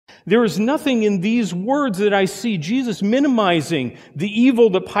There is nothing in these words that I see Jesus minimizing the evil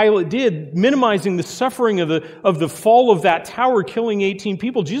that Pilate did, minimizing the suffering of the fall of that tower, killing 18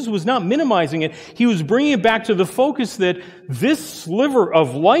 people. Jesus was not minimizing it. He was bringing it back to the focus that this sliver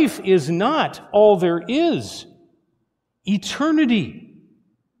of life is not all there is. Eternity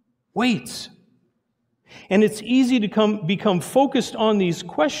waits. And it's easy to become focused on these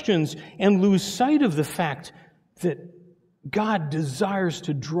questions and lose sight of the fact that God desires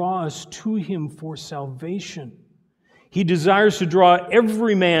to draw us to Him for salvation. He desires to draw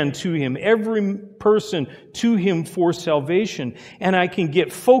every man to Him, every person to Him for salvation. And I can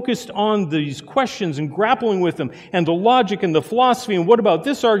get focused on these questions and grappling with them and the logic and the philosophy and what about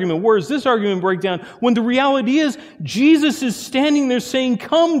this argument? Where does this argument break down? When the reality is, Jesus is standing there saying,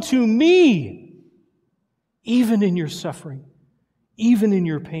 "Come to me," even in your suffering, even in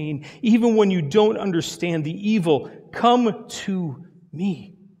your pain, even when you don't understand the evil. Come to me.